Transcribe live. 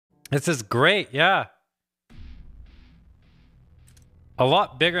This is great, yeah. A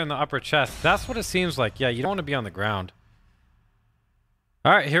lot bigger in the upper chest. That's what it seems like. Yeah, you don't want to be on the ground.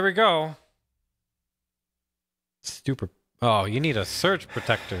 All right, here we go. Stupid. Oh, you need a surge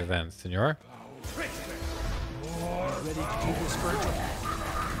protector then, senor. Ready to do this, Virgil?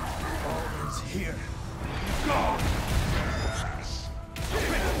 All is here. Go!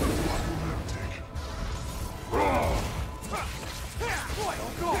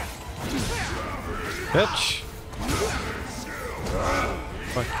 Bitch.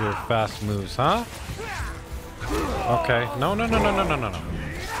 Fuck your fast moves, huh? Okay. No, no, no, no, no, no, no, no.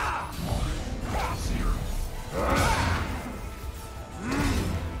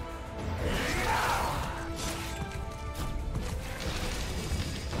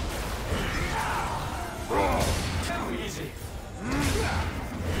 Too easy.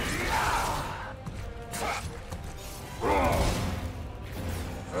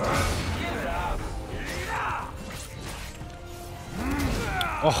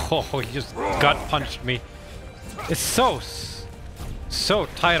 Oh, he just gut punched me. It's so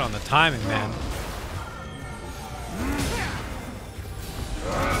tight on the timing, man.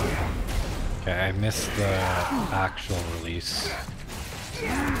 Okay, I missed the actual release.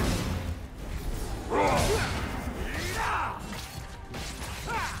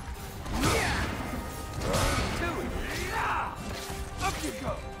 Up you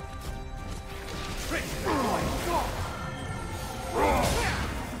go.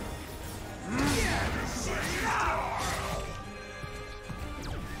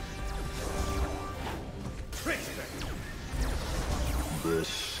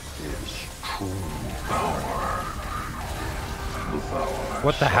 This is true power. The power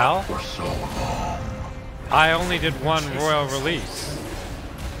What the hell? for so long. I only did one royal release.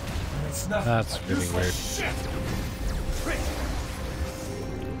 It's nothing. That's really weird. Shit.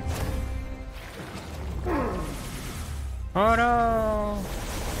 Oh no!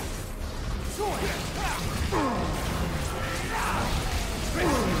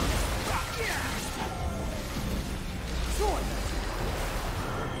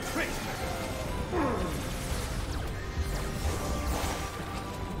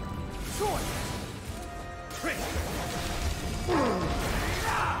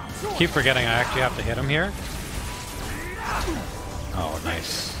 Keep forgetting I actually have to hit him here. Oh,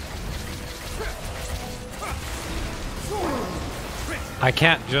 nice. I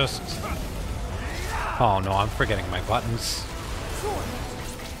can't just... Oh no, I'm forgetting my buttons.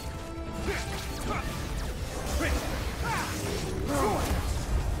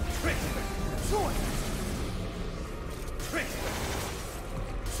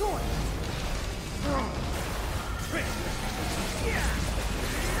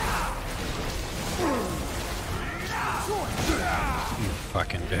 You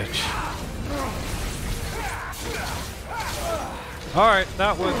fucking bitch. Alright,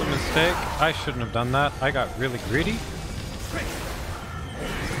 that was a mistake. I shouldn't have done that. I got really greedy.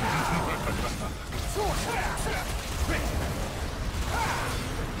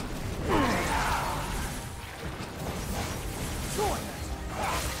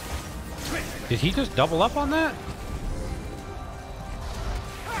 Did he just double up on that?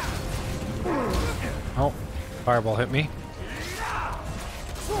 Oh, fireball hit me.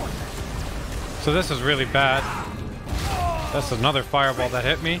 So this is really bad. That's another fireball that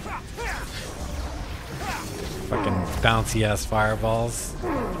hit me. Fucking bouncy ass fireballs.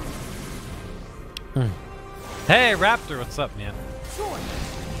 Hey, Raptor, what's up, man?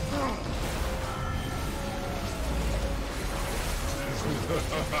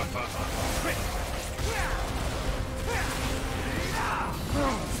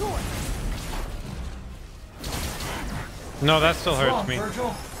 No, that still hurts me.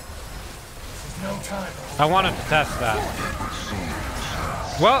 Virgil. No time. I wanted to test that.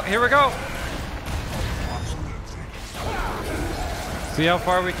 Well, here we go. See how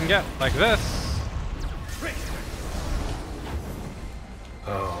far we can get like this.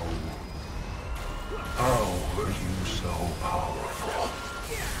 How are you so powerful?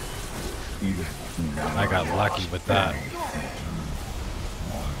 Even now I got lucky with that.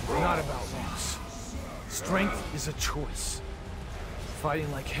 Not about loss. Strength is a choice.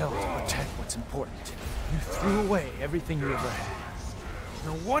 Fighting like hell to protect what's important. You threw away everything you ever had.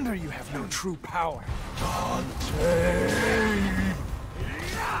 No wonder you have no true power. Dante!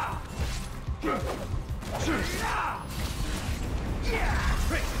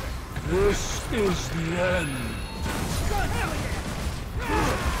 This is the end.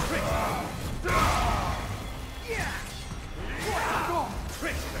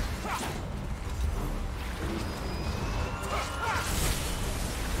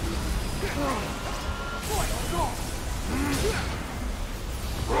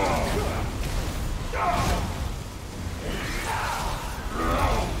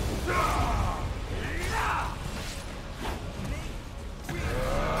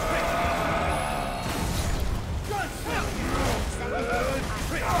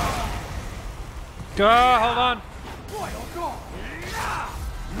 Hold on.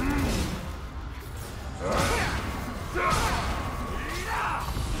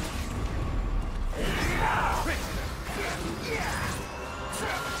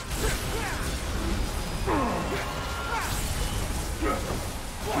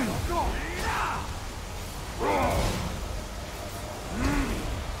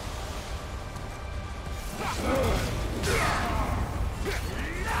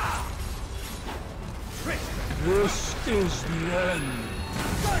 This is the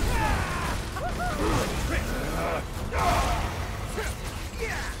end.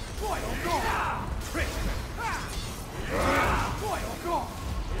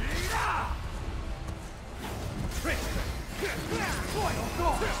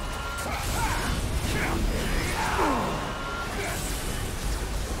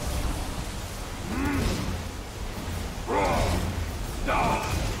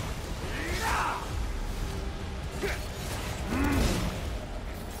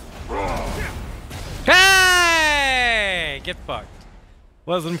 Hey! Get fucked.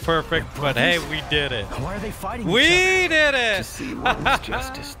 Wasn't perfect, but hey, we did it. Why are they fighting We each other? did it! To see one's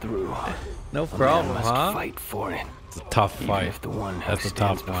justice through. No A man problem, must huh? fight for it. It's a tough Even fight. if the one who That's a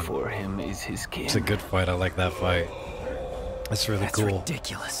stands tough one. before him is his kin. It's a good fight. I like that fight. That's really That's cool.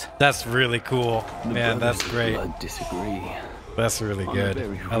 ridiculous. That's really cool. The Man, that's brothers of great. blood disagree. That's really on the good.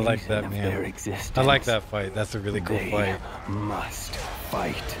 very I like reason that, of their man. existence. I like that fight. That's a really cool They fight. must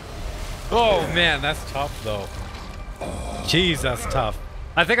fight. Oh, man, that's tough, though. Jeez, that's tough.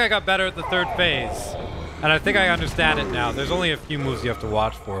 I think I got better at the third phase. And I think I understand it now. There's only a few moves you have to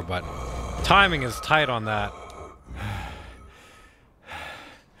watch for, but timing is tight on that.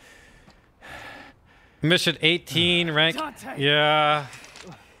 Mission 18, rank. Dante! Yeah.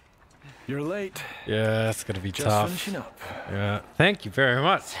 You're late. Yeah, it's gonna be Just tough. finishing up. Yeah. Thank you very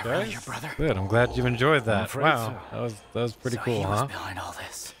much, really guys. your brother? Good. I'm glad you enjoyed that. afraid Wow. so. That was pretty So cool, he was huh? behind all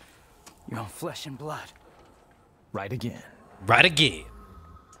this. Your own flesh and blood. Right again. Right again.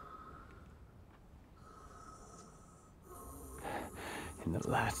 In the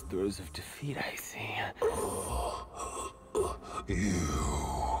last throes of defeat, I see.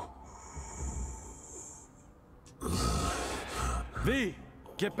 V,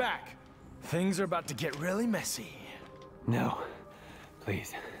 get back. Things are about to get really messy. No.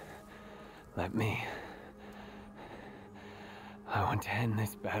 Please. Let me. I want to end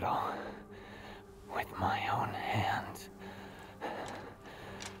this battle with my own hands.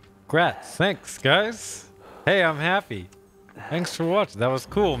 Grats. Thanks, guys. Hey, I'm happy. Thanks for watching. That was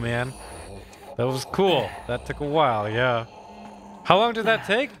cool, man. That was cool. That took a while, yeah. How long did that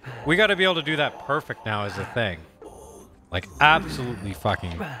take? We gotta be able to do that perfect now as a thing. Like, absolutely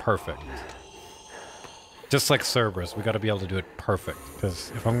fucking perfect. Just like Cerberus, we gotta be able to do it perfect.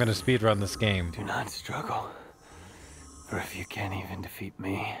 Because if I'm gonna speedrun this game, Do not struggle. For if you can't even defeat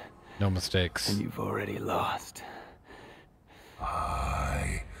me, no mistakes. then you've already lost.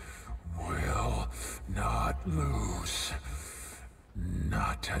 I will not lose.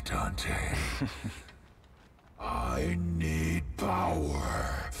 Not to Dante. I need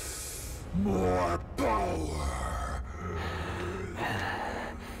power. More power.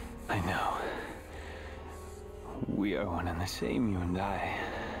 I know. We are one and the same, you and I.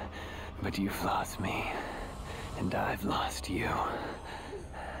 But you've lost me, and I've lost you.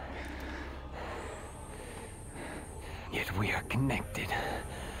 Yet we are connected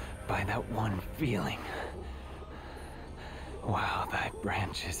by that one feeling. While thy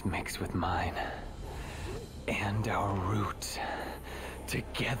branches mix with mine, and our roots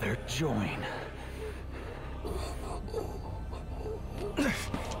together join.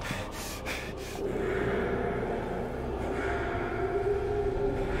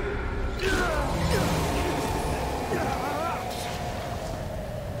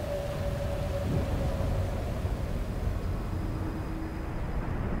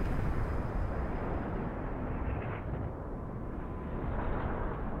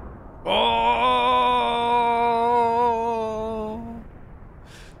 Oh!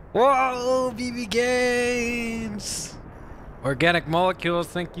 Whoa, BB Games! Organic Molecules,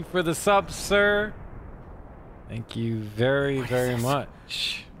 thank you for the sub, sir. Thank you very, very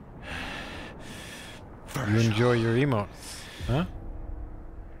much. You enjoy your emotes, huh?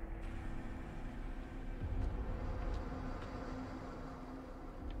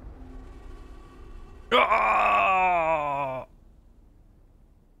 Oh!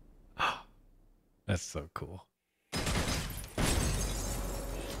 That's so cool.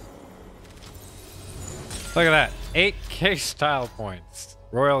 Look at that. 8K style points.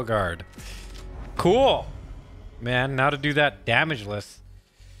 Royal Guard. Cool. Man, now to do that damageless.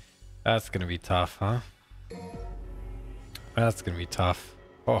 That's gonna be tough, huh? That's gonna be tough.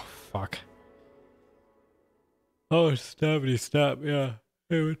 Oh, fuck. Oh, snappity snap, yeah.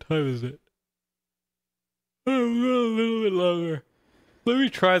 Hey, what time is it? Oh, we got a little bit longer. Let me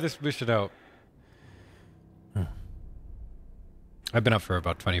try this mission out. I've been up for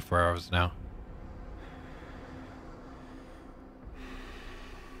about 24 hours now.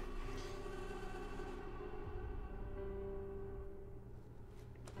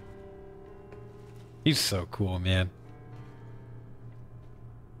 He's so cool, man.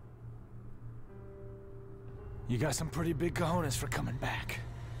 You got some pretty big cojones for coming back.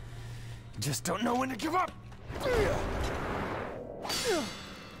 Just don't know when to give up.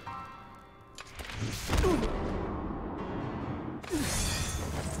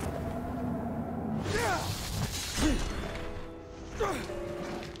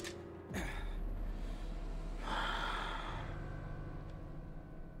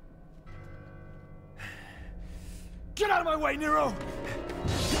 Get out of my way, Nero!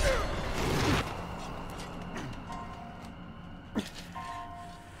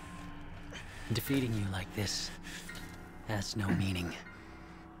 Defeating you like this has no meaning.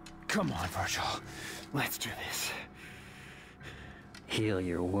 Come on, Virgil. Let's do this. Heal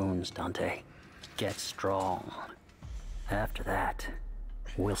your wounds, Dante. Get strong. After that,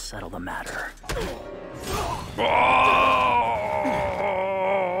 we'll settle the matter.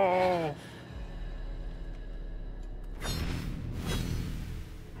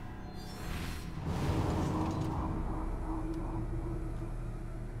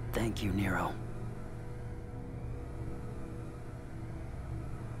 Thank you, Nero.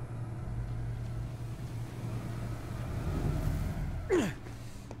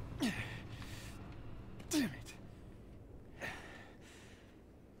 Damn it.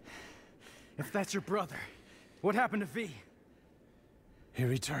 If that's your brother, what happened to V? He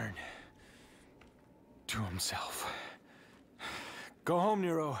returned to himself. Go home,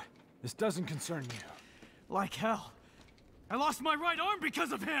 Nero. This doesn't concern you. Like hell. I lost my right arm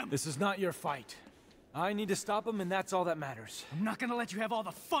because of him! This is not your fight. I need to stop him, and that's all that matters. I'm not gonna let you have all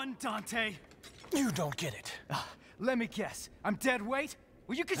the fun, Dante! You don't get it. Let me guess. I'm dead weight?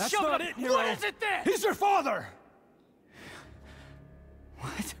 Well, you can That's shove not it it, up. Nero. What is it then? He's your father!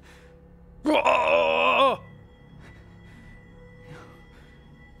 What?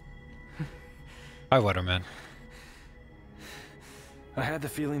 Hi, Waterman. I had the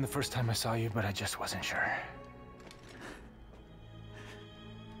feeling the first time I saw you, but I just wasn't sure.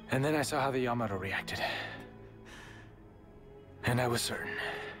 And then I saw how the Yamato reacted. And I was certain.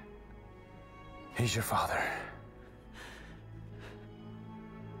 He's your father.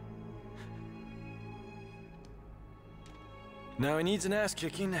 Now he needs an ass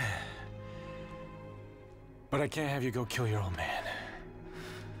kicking. But I can't have you go kill your old man.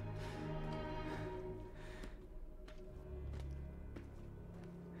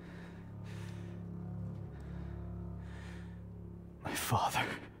 My father.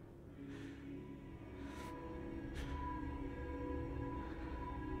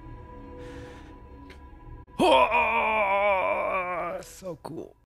 So cool.